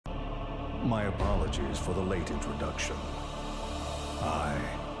My apologies for the late introduction. I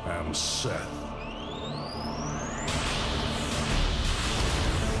am Seth.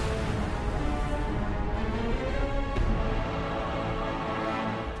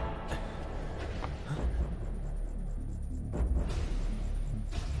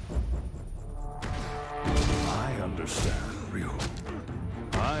 I understand, Ryu.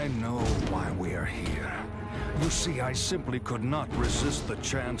 I know why we are here. You see, I simply could not resist the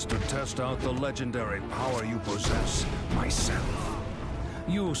chance to test out the legendary power you possess myself.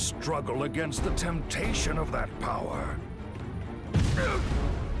 You struggle against the temptation of that power.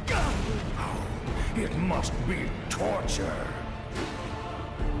 Oh, it must be torture.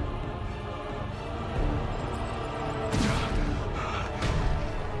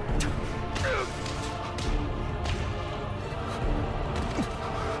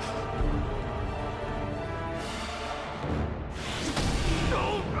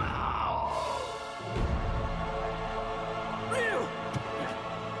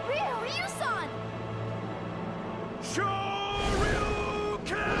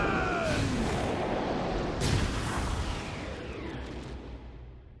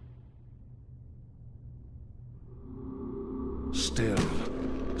 Still,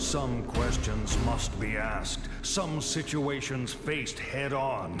 some questions must be asked, some situations faced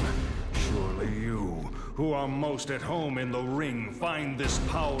head-on. Surely you, who are most at home in the ring, find this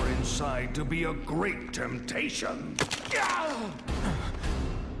power inside to be a great temptation.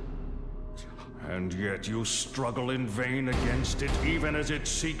 And yet you struggle in vain against it, even as it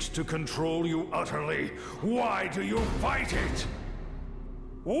seeks to control you utterly. Why do you fight it?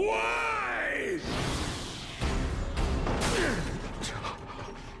 Why?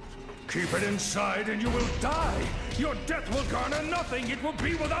 Keep it inside and you will die. Your death will garner nothing. It will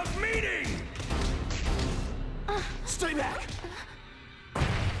be without meaning. Stay back.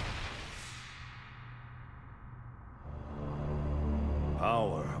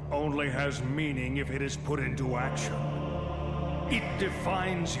 Power only has meaning if it is put into action. It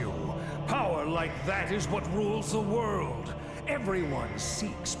defines you. Power like that is what rules the world. Everyone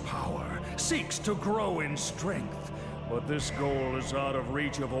seeks power, seeks to grow in strength. But this goal is out of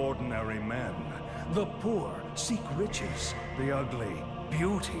reach of ordinary men. The poor seek riches, the ugly,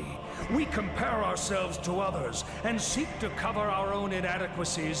 beauty. We compare ourselves to others and seek to cover our own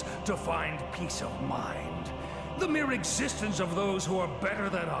inadequacies to find peace of mind. The mere existence of those who are better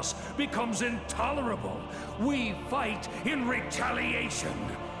than us becomes intolerable. We fight in retaliation.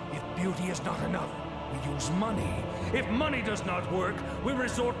 If beauty is not enough, we use money. If money does not work, we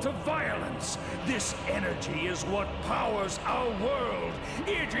resort to violence. This energy is what powers our world.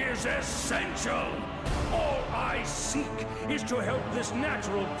 It is essential. All I seek is to help this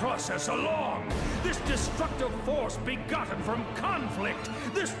natural process along. This destructive force begotten from conflict.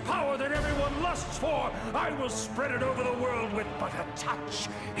 This power that everyone lusts for. I will spread it over the world with but a touch.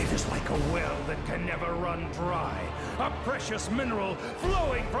 It is like a well that can never run dry. A precious mineral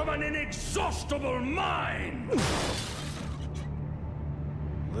flowing from an inexhaustible mine.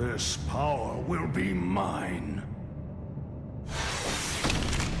 This power will be mine.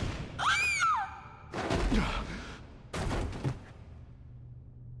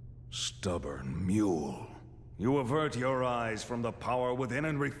 Stubborn mule. You avert your eyes from the power within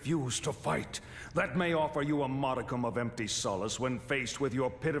and refuse to fight. That may offer you a modicum of empty solace when faced with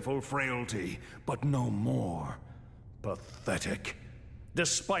your pitiful frailty, but no more. Pathetic.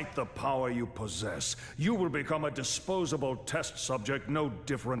 Despite the power you possess, you will become a disposable test subject no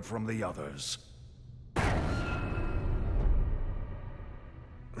different from the others.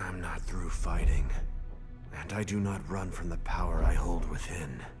 I'm not through fighting, and I do not run from the power I hold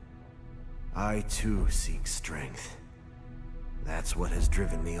within. I too seek strength. That's what has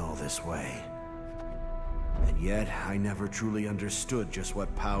driven me all this way. And yet, I never truly understood just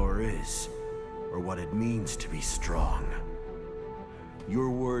what power is, or what it means to be strong. Your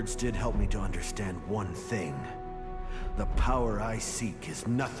words did help me to understand one thing. The power I seek is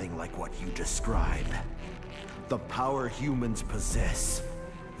nothing like what you describe. The power humans possess,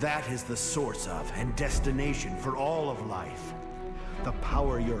 that is the source of and destination for all of life. The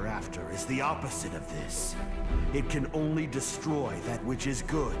power you're after is the opposite of this. It can only destroy that which is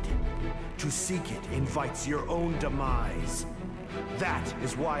good. To seek it invites your own demise. That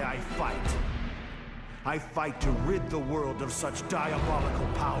is why I fight. I fight to rid the world of such diabolical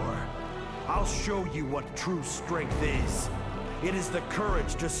power. I'll show you what true strength is. It is the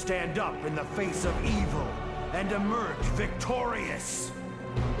courage to stand up in the face of evil and emerge victorious.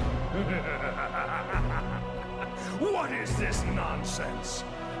 What is this nonsense?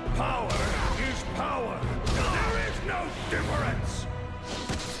 Power is power. There is no difference.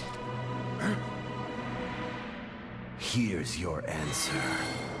 Here's your answer.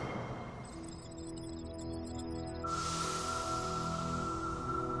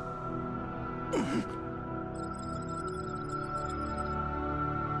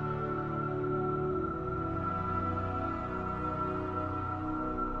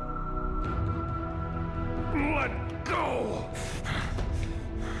 Let go!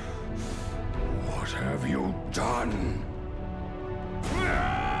 What have you done?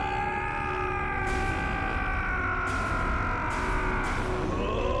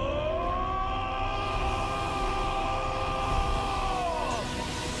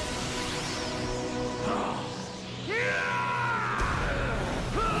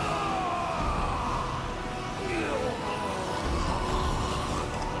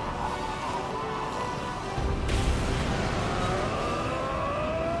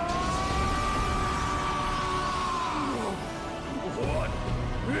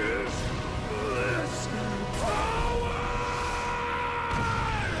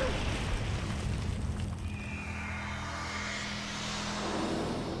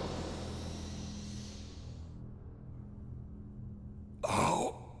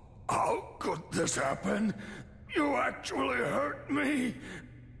 How could this happen? You actually hurt me.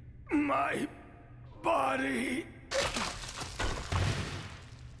 My body.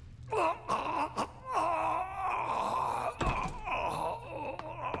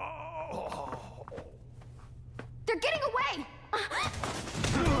 They're getting away!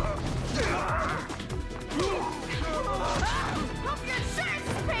 Hope your insurance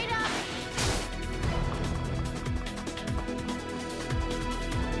is paid up!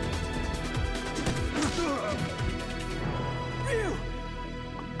 Ryu!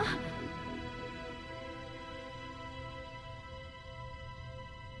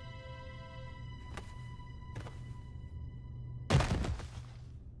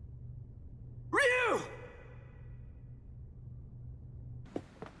 Ryu!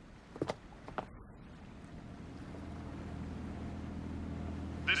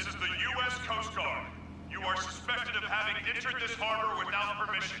 This is the U.S. Coast Guard. You are suspected of having entered this harbor without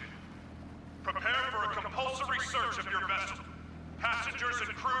permission. Prepare for a compulsory search of your vessel. Passengers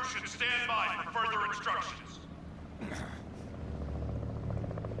and crew should stand by for further instructions.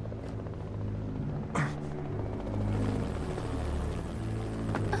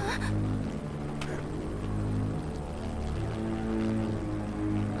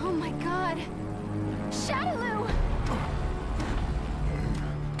 Oh my god! Shadaloo!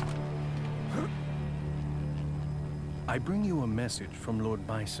 I bring you a message from Lord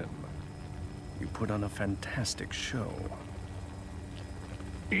Bison. You put on a fantastic show.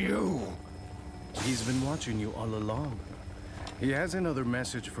 You... He's been watching you all along. He has another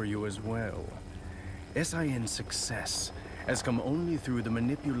message for you as well. SIN's success has come only through the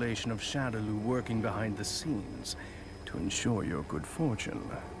manipulation of Shadaloo working behind the scenes to ensure your good fortune.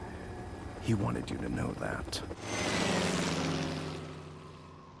 He wanted you to know that.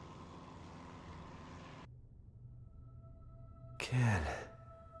 Ken,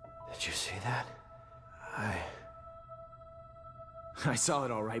 did you see that? I saw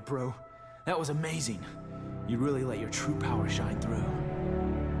it all right, bro. That was amazing. You really let your true power shine through.